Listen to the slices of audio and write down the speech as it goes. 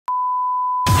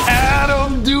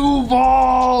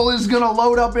gonna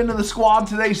load up into the squad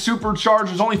today, supercharged.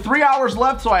 There's only 3 hours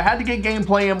left, so I had to get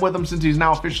gameplay in with him since he's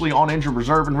now officially on injured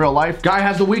reserve in real life. Guy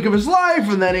has the week of his life,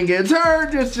 and then he gets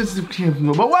hurt.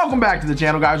 But welcome back to the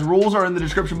channel, guys. Rules are in the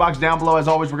description box down below. As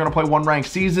always, we're gonna play one ranked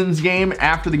seasons game.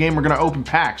 After the game, we're gonna open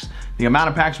packs. The amount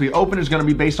of packs we open is going to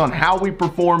be based on how we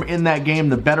perform in that game.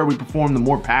 The better we perform, the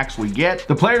more packs we get.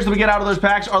 The players that we get out of those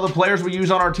packs are the players we use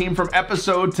on our team from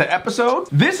episode to episode.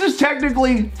 This is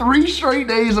technically 3 straight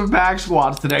days of pack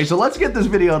squads today, so let's get this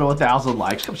video to 1,000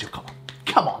 likes.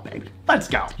 Come on, baby. Let's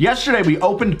go. Yesterday, we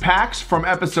opened packs from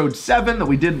episode 7 that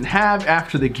we didn't have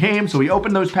after the game. So we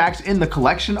opened those packs in the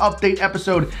collection update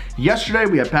episode. Yesterday,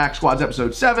 we had pack squads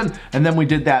episode 7, and then we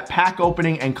did that pack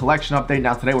opening and collection update.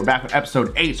 Now today, we're back with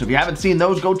episode 8. So if you haven't seen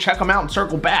those, go check them out and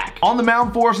circle back. On the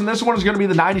mound for us, and this one is going to be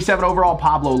the 97 overall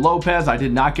Pablo Lopez. I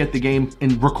did not get the game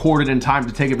recorded in time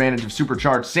to take advantage of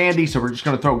Supercharged Sandy, so we're just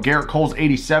going to throw Garrett Cole's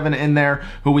 87 in there,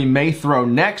 who we may throw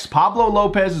next. Pablo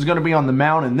Lopez is going to be on the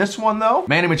mound in this one, though.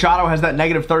 Manny Machado has that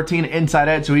 -13 inside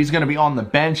edge, so he's going to be on the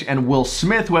bench. And Will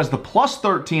Smith, who has the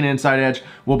 +13 inside edge,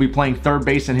 will be playing third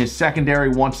base in his secondary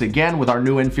once again with our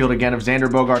new infield again of Xander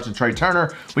Bogaerts and Trey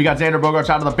Turner. We got Xander Bogaerts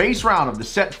out of the base round of the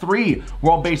Set 3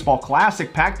 World Baseball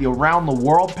Classic pack, the Around the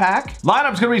World pack.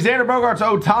 Lineup's going to be Xander Bogaerts,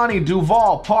 Ohtani,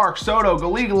 Duvall, Park, Soto,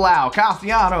 Gallegos,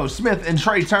 Castellanos, Smith, and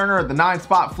Trey Turner at the 9th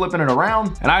spot, flipping it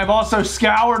around. And I have also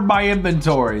scoured my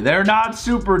inventory. They're not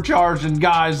supercharging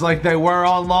guys like they were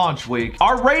on launch week.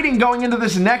 Our rating going into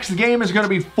this next game is going to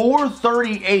be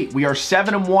 438. We are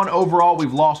 7-1 overall.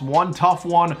 We've lost one tough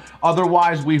one.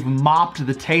 Otherwise, we've mopped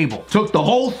the table. Took the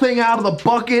whole thing out of the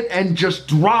bucket and just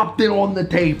dropped it on the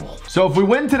table. So if we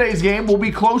win today's game, we'll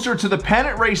be closer to the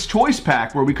pennant race choice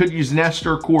pack, where we could use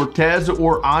Nestor Cortez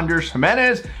or Andres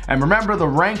Jimenez. And remember, the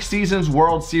Rank Seasons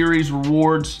World Series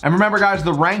rewards. And remember, guys,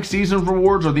 the Rank Seasons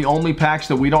rewards are the only packs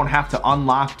that we don't have to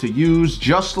unlock to use.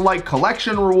 Just like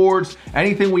collection rewards,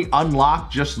 anything we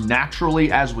unlock just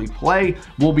naturally as we play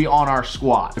will be on our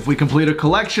squad. If we complete a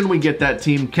collection, we get that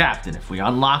team captain. If we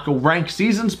unlock a Rank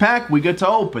Seasons pack, we get to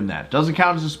open that. Doesn't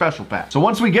count as a special pack. So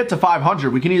once we get to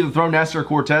 500, we can either throw Nestor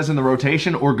Cortez in the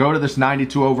rotation or go to this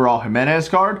 92 overall Jimenez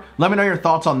card. Let me know your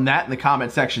thoughts on that in the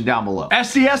comment section down below.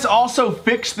 SDS also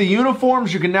fixed the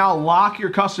uniforms. You can now lock your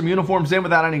custom uniforms in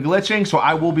without any glitching, so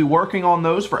I will be working on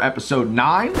those for episode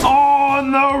 9.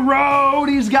 On the road,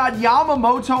 he's got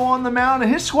Yamamoto on the mound,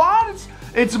 and his squad,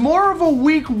 it's more of a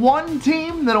week 1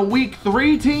 team than a week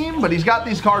 3 team, but he's got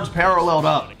these cards paralleled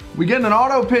up. We getting an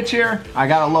auto pitch here. I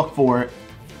gotta look for it.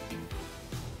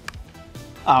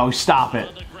 Oh, stop it.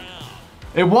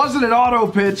 It wasn't an auto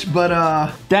pitch, but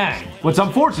dang. What's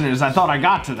unfortunate is I thought I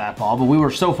got to that ball, but we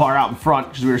were so far out in front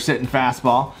because we were sitting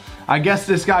fastball. I guess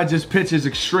this guy just pitches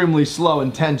extremely slow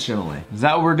intentionally. Is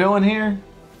that what we're doing here?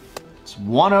 It's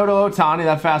 1-0 to Ohtani.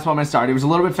 That fastball may start. He was a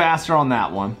little bit faster on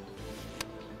that one.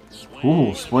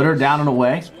 Ooh, splitter down and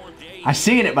away. I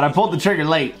seen it, but I pulled the trigger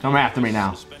late. Come after me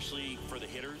now.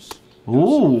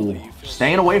 Ooh,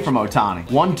 staying away from Ohtani.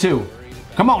 1-2.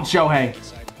 Come on, Shohei.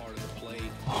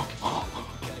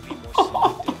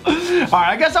 All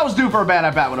right, I guess I was due for a bad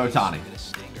at-bat with Ohtani.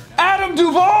 Adam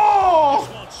Duvall!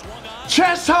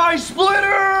 Chest-high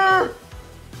splitter!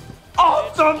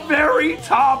 Off the very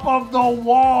top of the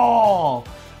wall.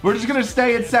 We're just going to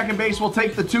stay at second base. We'll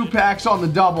take the 2 packs on the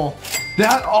double.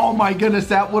 That, oh my goodness,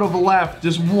 that would have left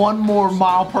just 1 more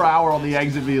mile per hour on the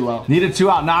exit velo. Need a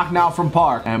 2-out knock now from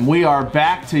Park. And we are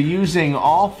back to using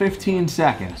all 15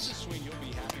 seconds.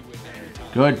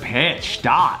 Good pitch.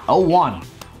 Dot. 0-1.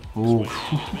 Ooh.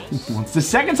 It's the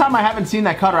second time I haven't seen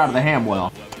that cutter out of the ham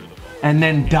well. And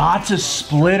then Dot's a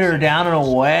splitter down and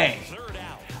away.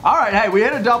 All right, hey, we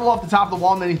hit a double off the top of the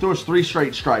wall, and then he throws 3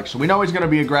 straight strikes. So we know he's going to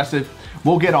be aggressive.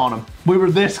 We'll get on him. We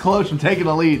were this close from taking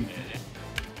the lead.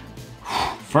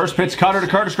 First pitch cutter to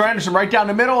Curtis Granderson right down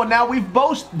the middle, and now we've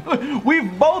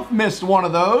both missed one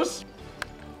of those.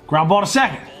 Ground ball to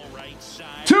second.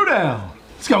 2 down.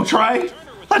 Let's go, Trey.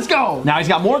 Let's go. Now he's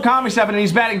got Murakami 7, and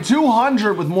he's batting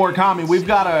 200 with Murakami. We've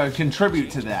got to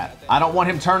contribute to that. I don't want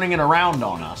him turning it around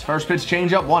on us. First pitch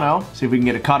change up, 1-0. See if we can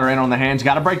get a cutter in on the hands.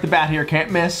 Got to break the bat here.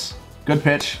 Can't miss. Good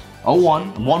pitch.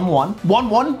 0-1. 1-1.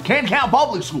 1-1. Can't count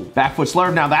public school. Back foot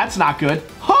slurve. Now that's not good.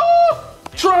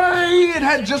 Trey! It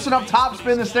had just enough top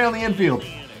spin to stay on the infield.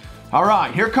 All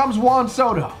right, here comes Juan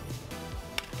Soto.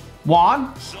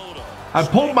 Juan? I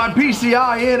pulled my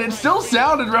PCI in. It still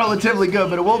sounded relatively good,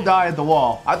 but it will die at the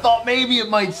wall. I thought maybe it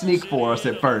might sneak for us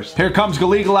at first. Here comes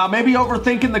Gallegos out. Maybe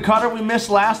overthinking the cutter we missed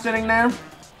last inning there.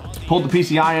 Pulled the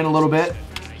PCI in a little bit.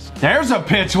 There's a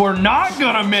pitch we're not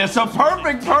gonna miss. A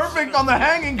perfect on the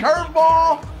hanging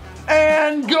curveball.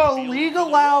 And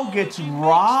Gallegos gets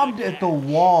robbed at the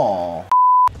wall.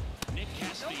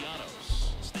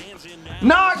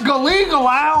 Not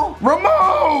Gallegalow.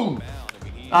 Ramon.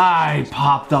 I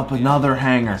popped up another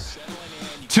hanger.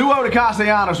 2-0 to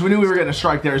Castellanos. We knew we were getting a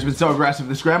strike there. He's been so aggressive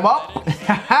this gram. Up.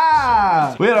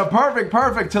 We had a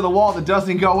perfect to the wall that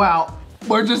doesn't go out.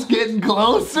 We're just getting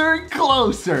closer and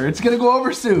closer. It's going to go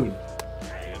over soon.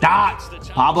 Dot.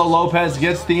 Pablo Lopez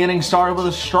gets the inning started with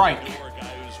a strike.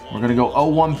 We're going to go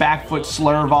 0-1 back foot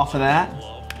slurve off of that.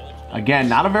 Again,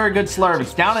 not a very good slurve.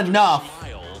 It's down enough.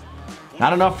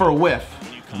 Not enough for a whiff.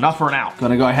 Enough for an out.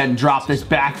 Going to go ahead and drop this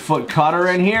back foot cutter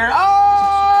in here. Oh!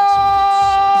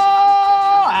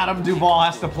 Adam Duvall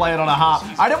has to play it on a hop.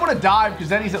 I didn't want to dive because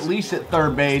then he's at least at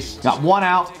third base. Got one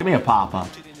out. Give me a pop-up.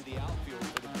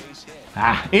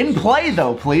 In play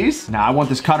though, please. Now I want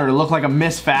this cutter to look like a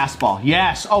missed fastball.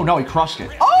 Yes. Oh no, he crushed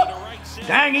it. Oh!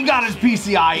 Dang, he got his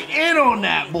PCI in on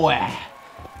that boy.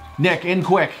 Nick, in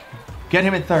quick. Get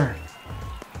him at third.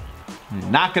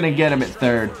 Not gonna get him at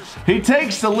third. He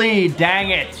takes the lead. Dang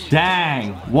it.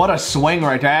 Dang. What a swing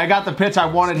right there. I got the pitch I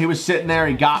wanted. He was sitting there.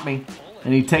 He got me.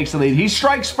 And he takes the lead. He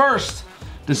strikes first,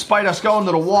 despite us going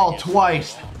to the wall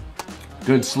twice.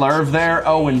 Good slurve there.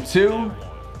 0-2.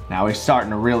 Now he's starting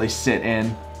to really sit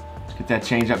in. Let's get that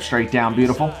changeup straight down.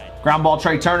 Beautiful. Ground ball,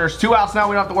 Trey Turner's 2 outs now.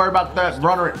 We don't have to worry about that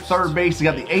runner at third base. He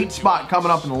got the 8 spot coming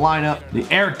up in the lineup. The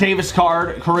Eric Davis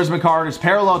card, charisma card, is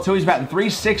parallel too. He's batting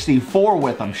 364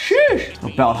 with him. Sheesh.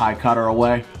 A belt high cutter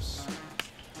away.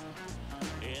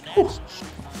 Whew.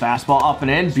 Fastball up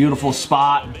and in. Beautiful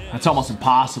spot. That's almost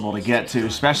impossible to get to,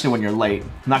 especially when you're late.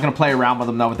 I'm not going to play around with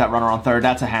him though with that runner on third.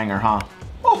 That's a hanger, huh?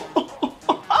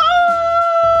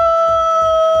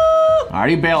 All right,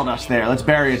 he bailed us there. Let's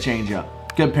bury a changeup.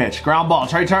 Good pitch. Ground ball.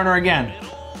 Trey Turner again.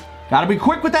 Got to be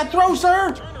quick with that throw,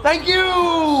 sir. Thank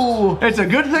you. It's a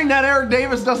good thing that Eric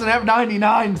Davis doesn't have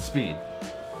 99 speed.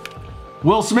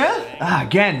 Will Smith?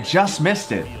 Again, just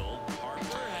missed it.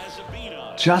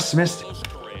 Just missed it.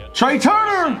 Trey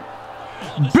Turner.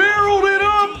 Barreled it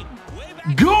up.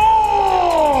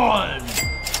 Gone.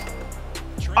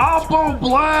 Oppo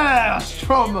blast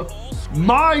from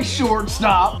my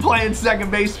shortstop playing second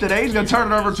base today. He's going to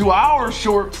turn it over to our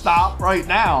shortstop right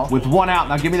now with 1 out.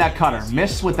 Now give me that cutter.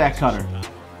 Miss with that cutter.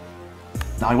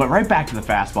 Now he went right back to the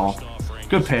fastball.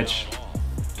 Good pitch.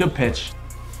 Good pitch.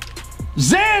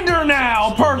 Xander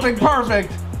now.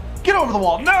 Perfect. Get over the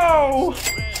wall. No.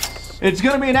 It's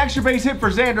going to be an extra base hit for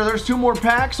Xander. There's 2 more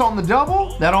packs on the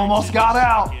double. That almost got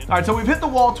out. All right, so we've hit the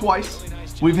wall twice.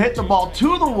 We've hit the ball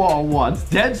to the wall once.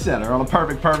 Dead center on a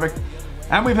perfect.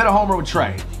 And we've hit a homer with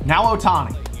Trey. Now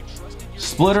Ohtani.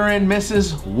 Splitter in,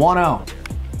 misses,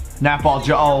 1-0. Nap ball,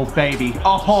 oh baby.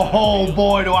 Oh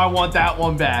boy, do I want that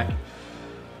one back.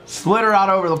 Splitter out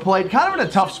over the plate. Kind of in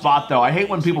a tough spot though. I hate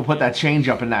when people put that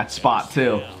changeup in that spot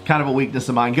too. Kind of a weakness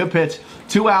of mine. Good pitch.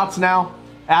 2 outs now.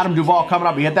 Adam Duvall coming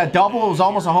up. He hit that double. It was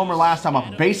almost a homer last time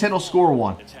up. Base hit will score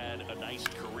 1.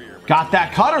 Got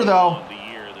that cutter though.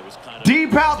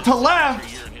 Deep out to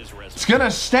left. It's going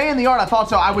to stay in the yard. I thought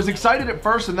so. I was excited at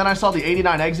first, and then I saw the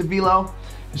 89 exit velo.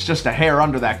 It's just a hair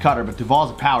under that cutter, but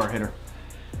Duvall's a power hitter.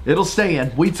 It'll stay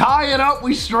in. We tie it up.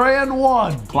 We strand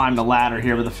 1. Climbed the ladder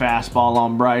here with a fastball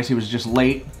on Bryce. He was just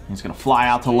late. He's going to fly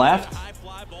out to left.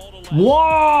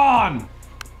 1.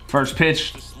 First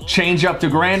pitch, change up to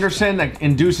Granderson. That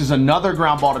induces another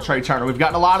ground ball to Trey Turner. We've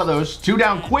gotten a lot of those. 2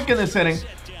 down quick in this inning.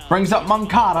 Brings up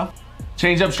Moncada.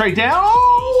 Change up straight down.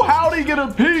 Oh, how'd he get a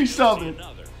piece of it?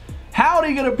 How'd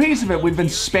he get a piece of it? We've been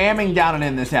spamming down and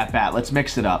in this at-bat. Let's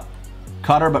mix it up.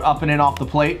 Cutter, but up and in off the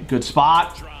plate. Good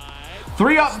spot.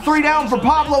 3 up, 3 down for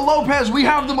Pablo Lopez. We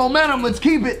have the momentum. Let's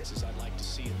keep it.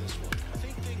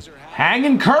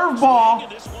 Hanging curveball.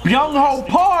 Byung-Ho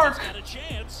Park.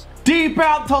 Deep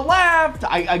out to left.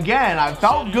 I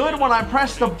felt good when I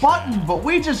pressed the button, but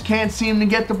we just can't seem to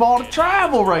get the ball to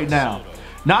travel right now.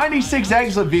 96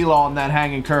 exit velo on that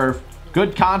hanging curve.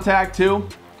 Good contact too.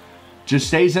 Just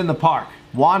stays in the park.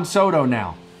 Juan Soto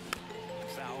now.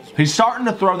 He's starting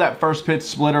to throw that first pitch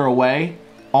splitter away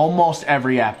almost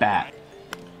every at-bat.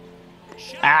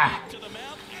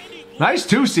 Nice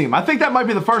 2-seam. I think that might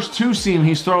be the first 2-seam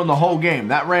he's thrown the whole game.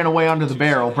 That ran away under the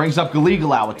barrel. Brings up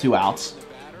Gallegalow with 2 outs.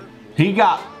 He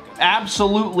got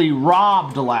absolutely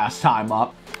robbed the last time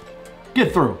up.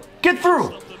 Get through. Get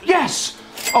through. Yes.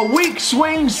 A weak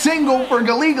swing single for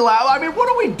Gallegalow. I mean, what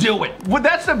are we doing? Well,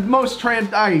 that's the most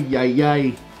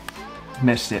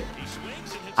missed it.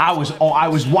 I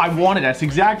wanted that's the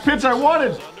exact pitch I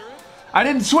wanted. I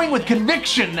didn't swing with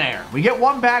conviction there. We get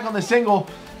 1 back on the single,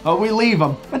 but we leave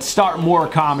him. Let's start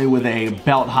Murakami with a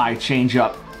belt high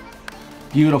changeup.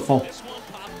 Beautiful.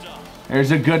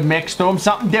 There's a good mix. Throw him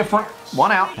something different.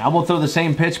 1 out. Now we'll throw the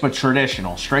same pitch, but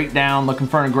traditional. Straight down, looking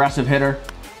for an aggressive hitter.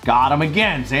 Got him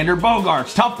again. Xander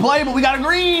Bogaerts. Tough play, but we got a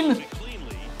green.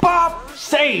 Bop.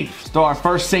 Save. Still our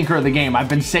first sinker of the game. I've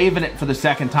been saving it for the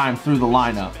second time through the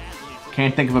lineup.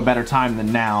 Can't think of a better time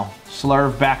than now.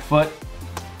 Slurve, back foot.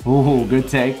 Ooh, good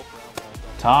take.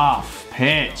 Tough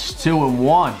pitch.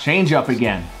 2-1. Change up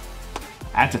again.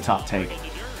 That's a tough take.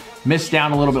 Missed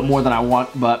down a little bit more than I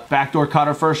want, but backdoor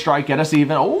cutter, first strike, get us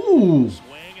even. Ooh.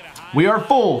 We are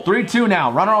full. 3-2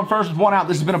 now. Runner on first with 1 out.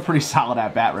 This has been a pretty solid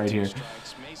at-bat right here.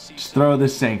 Just throw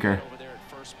this sinker.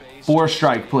 4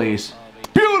 strike, please.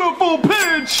 Beautiful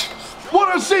pitch!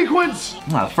 What a sequence!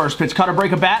 The first pitch, cutter,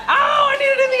 break a bat. Oh, I need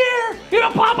it in the air! He's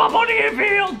gonna pop up on the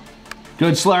infield!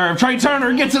 Good slurve. Trey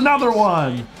Turner gets another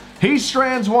one. He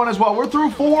strands 1 as well. We're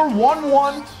through 4,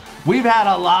 1-1. We've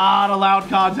had a lot of loud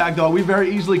contact, though. We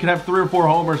very easily could have 3 or 4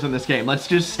 homers in this game. Let's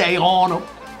just stay on them.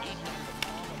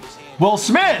 Will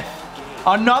Smith.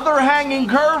 Another hanging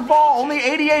curveball. Only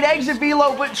 88 exit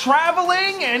velo, but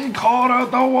traveling and caught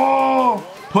at the wall.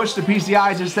 Push the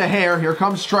PCI just a hair. Here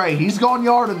comes Trey. He's gone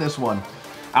yard in this one.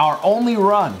 Our only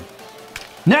run.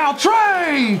 Now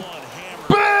Trey!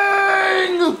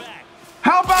 Bang!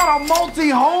 How about a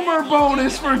multi-homer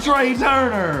bonus for Trey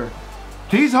Turner?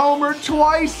 He's homered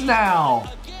twice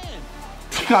now.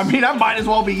 I mean, that might as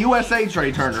well be USA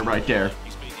Trey Turner right there.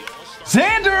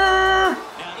 Xander!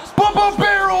 Bubba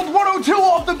barreled 102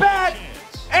 off the bat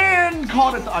and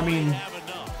caught it. I mean,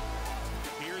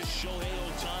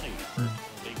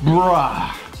 bruh.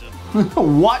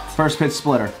 What? First pitch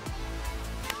splitter.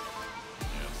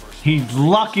 He's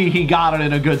lucky he got it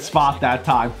in a good spot that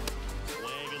time.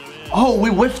 Oh, we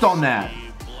whiffed on that.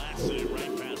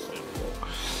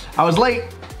 I was late.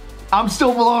 I'm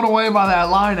still blown away by that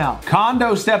line out.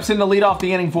 Kondo steps in to lead off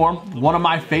the inning for him. One of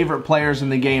my favorite players in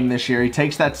the game this year. He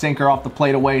takes that sinker off the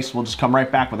plate away, so we'll just come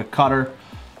right back with a cutter.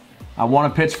 I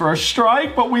want to pitch for a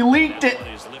strike, but we leaked it.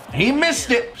 He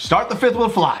missed it. Start the 5th with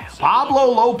a fly. Pablo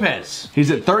Lopez.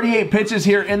 He's at 38 pitches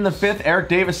here in the 5th. Eric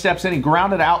Davis steps in. He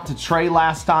grounded out to Trey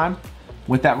last time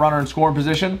with that runner in scoring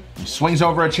position. He swings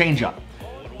over a changeup.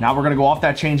 Now we're going to go off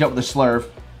that changeup with a slurve.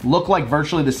 Look like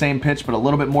virtually the same pitch, but a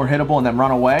little bit more hittable, and then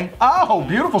run away. Oh,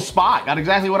 beautiful spot. Got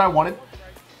exactly what I wanted.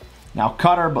 Now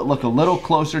cutter, but look a little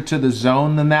closer to the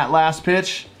zone than that last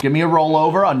pitch. Give me a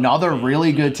rollover. Another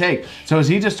really good take. So is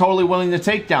he just totally willing to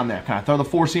take down there? Can I throw the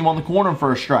 4-seam on the corner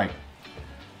for a strike?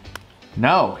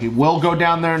 No, he will go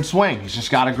down there and swing. He's just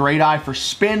got a great eye for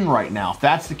spin right now. If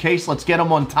that's the case, let's get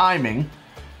him on timing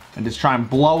and just try and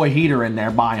blow a heater in there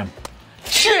by him.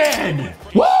 Shin!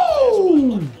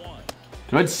 Woo!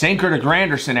 Good sinker to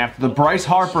Granderson after the Bryce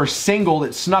Harper single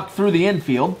that snuck through the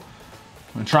infield.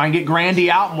 I'm going to try and get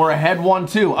Grandy out, and we're ahead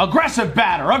 1-2. Aggressive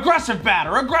batter, aggressive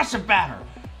batter, aggressive batter.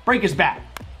 Break his bat.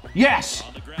 Yes.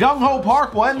 Gung-Ho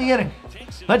Park will end the inning.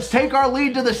 Let's take our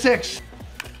lead to the 6th.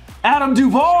 Adam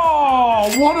Duvall,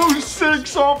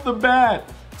 106 off the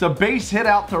bat. It's a base hit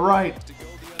out to right.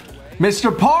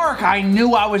 Mr. Park, I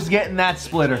knew I was getting that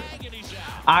splitter.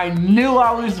 I knew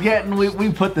I was getting,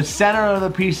 we put the center of the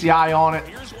PCI on it,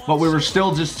 but we were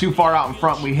still just too far out in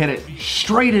front. We hit it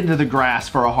straight into the grass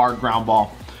for a hard ground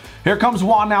ball. Here comes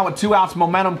Juan now with 2 outs.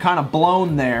 Momentum kind of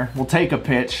blown there. We'll take a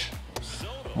pitch.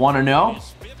 1-0.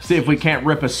 See if we can't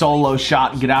rip a solo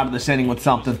shot and get out of this inning with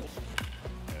something.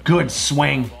 Good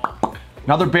swing.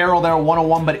 Another barrel there,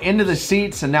 101, but into the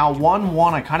seats, and now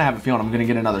 1-1. I kind of have a feeling I'm going to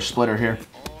get another splitter here.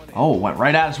 Oh, went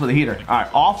right at us with a heater. All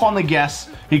right, off on the guess.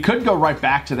 He could go right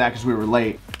back to that because we were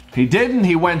late. He didn't.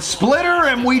 He went splitter,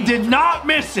 and we did not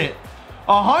miss it.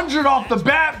 100 off the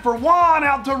bat for Juan,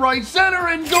 out to right center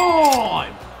and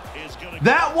gone.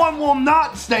 That one will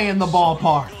not stay in the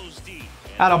ballpark.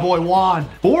 Attaboy Juan.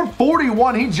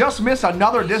 441. He just missed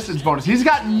another distance bonus. He's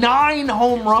got 9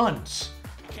 home runs.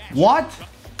 What?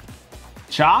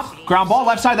 Chop, ground ball,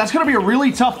 left side. That's going to be a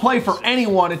really tough play for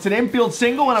anyone. It's an infield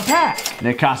single and a pass.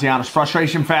 Nick Castellanos,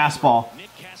 frustration fastball.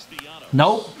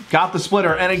 Nope, got the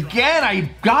splitter. And again,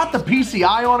 I got the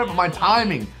PCI on it, but my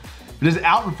timing is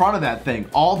out in front of that thing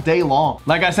all day long.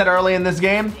 Like I said early in this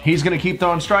game, he's going to keep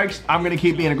throwing strikes. I'm going to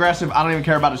keep being aggressive. I don't even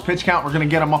care about his pitch count. We're going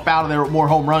to get him up out of there with more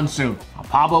home runs soon.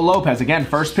 Pablo Lopez, again,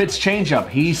 first pitch changeup.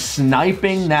 He's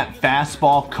sniping that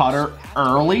fastball cutter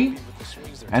early.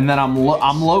 And then I'm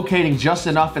locating just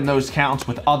enough in those counts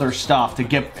with other stuff to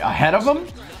get ahead of him.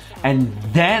 And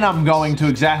then I'm going to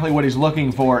exactly what he's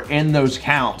looking for in those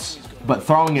counts. But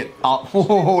throwing it,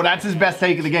 oh, that's his best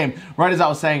take of the game, right as I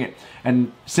was saying it.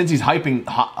 And since he's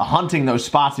hunting those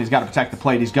spots, he's got to protect the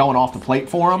plate. He's going off the plate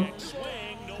for him.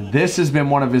 This has been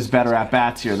one of his better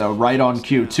at-bats here, though, right on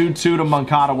cue. 2-2 to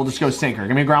Moncada. We'll just go sinker.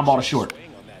 Give me a ground ball to short.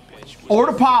 Or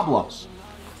to Pablo.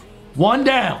 One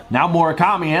down. Now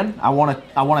Murakami in. I want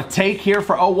to take here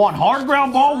for 0-1. Hard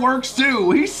ground ball works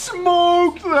too. He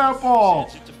smoked that ball.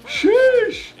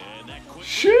 Sheesh.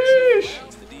 Sheesh.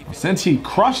 Since he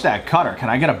crushed that cutter, can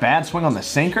I get a bad swing on the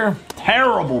sinker?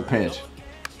 Terrible pitch.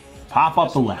 Pop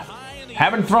up the left.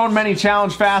 Haven't thrown many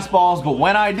challenge fastballs, but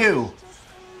when I do,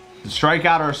 the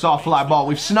strikeout or a soft fly ball.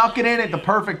 We've snuck it in at the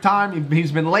perfect time.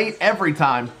 He's been late every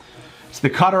time. It's the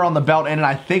cutter on the belt end, and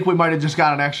I think we might have just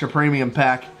got an extra premium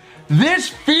pack. This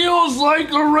feels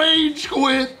like a rage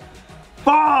quit.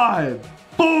 5,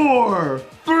 4,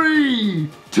 3,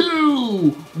 2,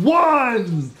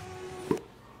 1.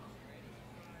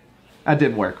 That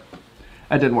didn't work.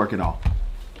 That didn't work at all.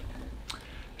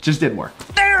 It just didn't work.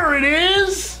 There it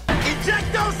is!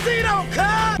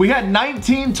 We had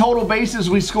 19 total bases.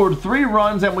 We scored 3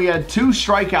 runs and we had 2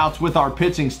 strikeouts with our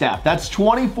pitching staff. That's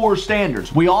 24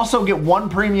 standards. We also get 1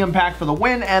 premium pack for the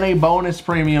win and a bonus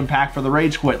premium pack for the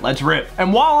rage quit. Let's rip.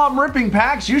 And while I'm ripping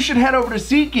packs, you should head over to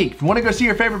SeatGeek. If you want to go see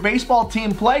your favorite baseball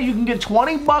team play, you can get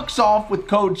 20 bucks off with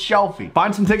code Shelfie.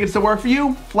 Find some tickets that work for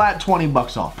you, flat 20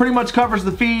 bucks off. Pretty much covers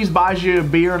the fees, buys you a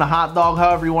beer and a hot dog,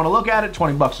 however you want to look at it.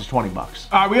 20 bucks is 20 bucks.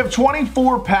 All right, we have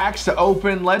 24 packs to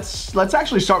open. Let's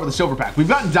actually start with the silver pack. We've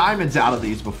gotten diamonds out of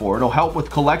these before. It'll help with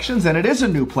collections, and it is a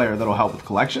new player that'll help with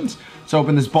collections. Let's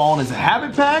open this ball and as a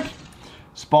habit pack.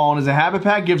 This ball and as a habit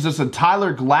pack gives us a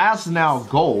Tyler Glass now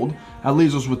gold. That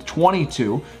leaves us with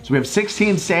 22. So we have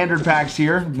 16 standard packs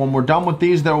here. When we're done with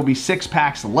these, there will be 6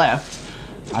 packs left.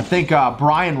 I think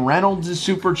Brian Reynolds is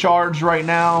supercharged right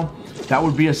now. That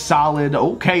would be a solid,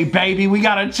 okay, baby, we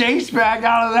got a chase pack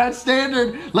out of that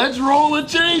standard. Let's roll a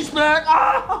chase pack.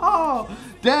 Oh,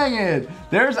 dang it.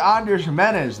 There's Andres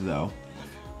Jimenez, though.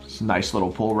 It's a nice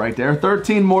little pull right there.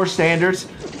 13 more standards.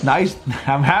 Nice.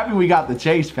 I'm happy we got the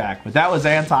chase pack, but that was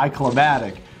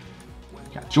anticlimactic.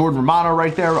 Got Jordan Romano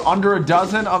right there. Under a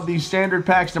dozen of these standard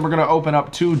packs. Then we're going to open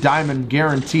up 2 Diamond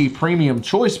Guarantee Premium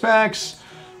Choice Packs.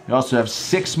 We also have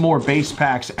 6 more base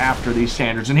packs after these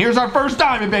standards. And here's our first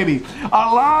diamond, baby.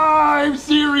 A live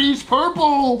series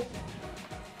purple.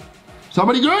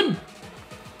 Somebody good?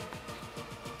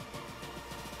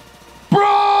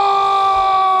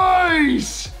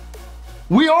 Bryce!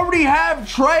 We already have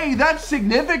Trey. That's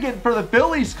significant for the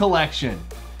Phillies collection.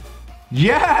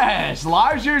 Yes,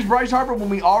 live series Bryce Harper when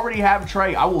we already have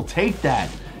Trey. I will take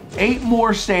that. 8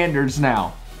 more standards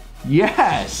now.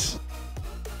 Yes.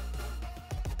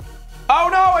 Oh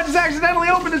no, I just accidentally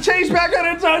opened the chase pack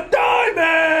and it's a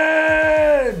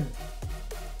diamond!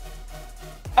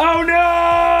 Oh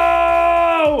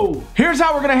no! Here's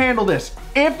how we're gonna handle this.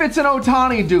 If it's an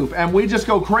Ohtani dupe and we just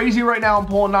go crazy right now and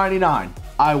pull a 99,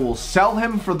 I will sell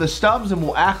him for the stubs and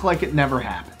we'll act like it never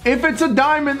happened. If it's a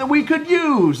diamond that we could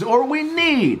use or we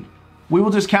need, we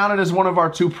will just count it as one of our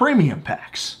 2 premium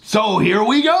packs. So here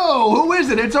we go. Who is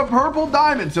it? It's a purple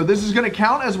diamond. So this is gonna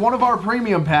count as one of our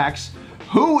premium packs.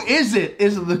 Who is it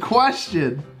is the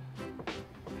question.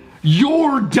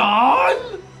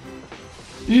 Jordan?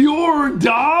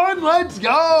 Jordan? Let's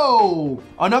go.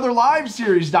 Another live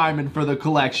series diamond for the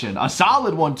collection. A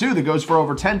solid one too that goes for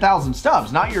over 10,000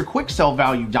 stubs. Not your quick sell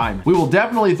value diamond. We will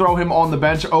definitely throw him on the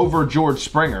bench over George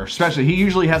Springer. Especially, he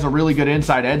usually has a really good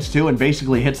inside edge too and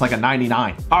basically hits like a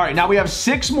 99. All right, now we have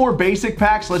 6 more basic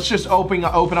packs. Let's just open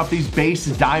up these base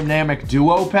dynamic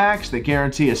duo packs that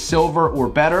guarantee a silver or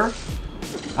better.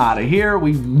 Out of here.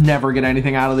 We never get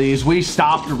anything out of these. We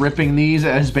stopped ripping these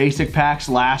as basic packs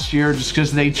last year just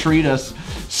because they treat us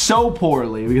so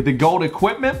poorly. We get the gold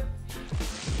equipment.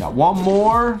 Got 1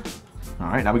 more. All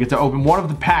right, now we get to open one of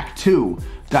the pack 2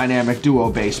 dynamic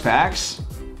duo base packs.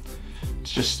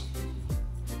 It's just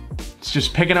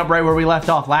picking up right where we left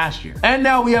off last year. And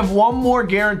now we have 1 more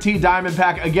guaranteed diamond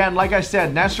pack. Again, like I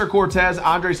said, Nestor Cortez,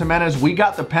 Andres Jimenez, we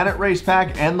got the pennant race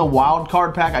pack and the wild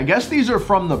card pack. I guess these are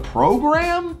from the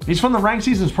program? These from the ranked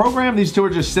seasons program? These 2 are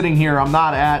just sitting here.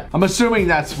 I'm assuming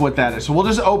that's what that is. So we'll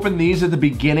just open these at the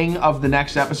beginning of the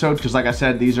next episode because like I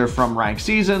said, these are from ranked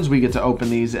seasons. We get to open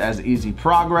these as easy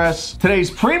progress.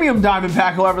 Today's premium diamond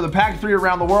pack, however, the pack 3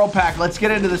 around the world pack. Let's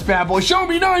get into this bad boy. Show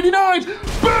me 99s.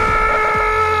 Bang!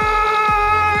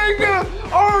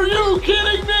 Are you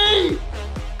kidding me?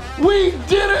 We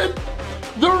did it!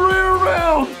 The rear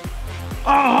round!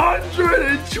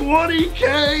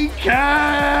 120K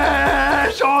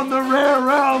cash on the rear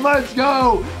round. Let's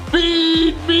go!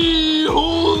 Feed me,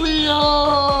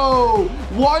 Julio!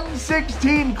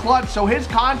 116 clutch, so his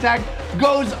contact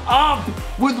goes up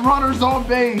with runners on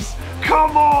base.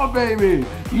 Come on, baby!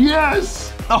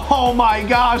 Yes! Oh my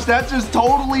gosh, that just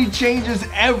totally changes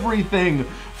everything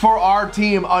for our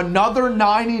team. Another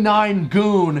 99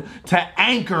 goon to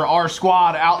anchor our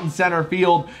squad out in center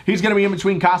field. He's going to be in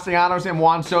between Castellanos and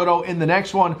Juan Soto in the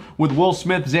next one, with Will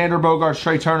Smith, Xander Bogaerts,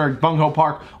 Trey Turner, Bung Ho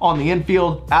Park on the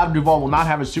infield. Adam Duvall will not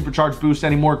have his supercharged boost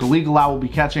anymore. Khalil Gillow will be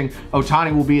catching.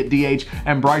 Ohtani will be at DH,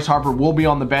 and Bryce Harper will be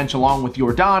on the bench along with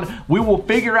Yordan. We will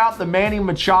figure out the Manny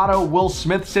Machado, Will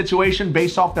Smith situation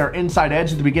based off their inside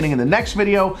edge at the beginning of the next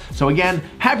video. So again,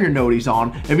 have your noties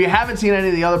on. If you haven't seen any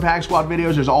of the other Pack Squad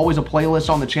videos, there's always a playlist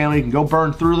on the channel. You can go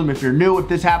burn through them. If you're new, if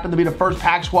this happened to be the first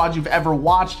Pack Squad you've ever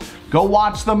watched, go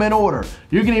watch them in order.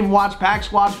 You can even watch Pack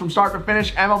Squads from start to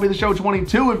finish. MLB The Show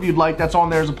 22 if you'd like. That's on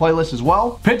there as a playlist as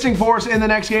well. Pitching for us in the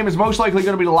next game is most likely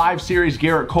going to be the live series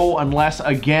Garrett Cole, unless,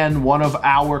 again, one of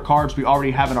our cards we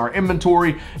already have in our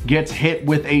inventory gets hit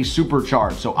with a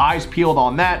supercharge. So eyes peeled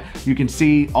on that. You can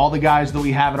see all the guys that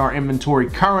we have in our inventory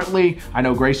currently. I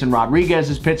know Grayson Rodriguez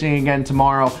is pitching again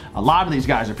tomorrow. A lot of these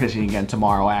guys are pitching again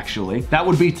tomorrow, actually. That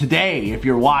would be today if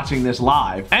you're watching this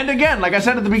live. And again, like I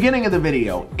said at the beginning of the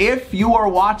video, if you are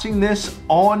watching this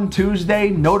on Tuesday,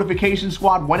 notification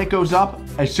squad, when it goes up,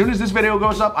 as soon as this video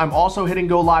goes up, I'm also hitting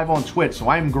go live on Twitch. So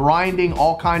I'm grinding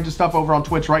all kinds of stuff over on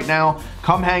Twitch right now.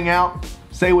 Come hang out.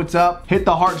 Say what's up. Hit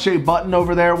the heart-shaped button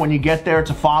over there when you get there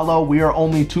to follow. We are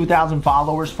only 2,000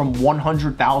 followers from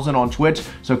 100,000 on Twitch.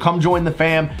 So come join the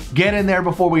fam. Get in there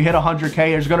before we hit 100K.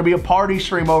 There's going to be a party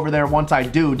stream over there once I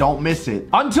do. Don't miss it.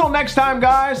 Until next time,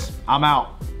 guys, I'm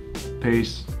out.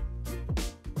 Peace.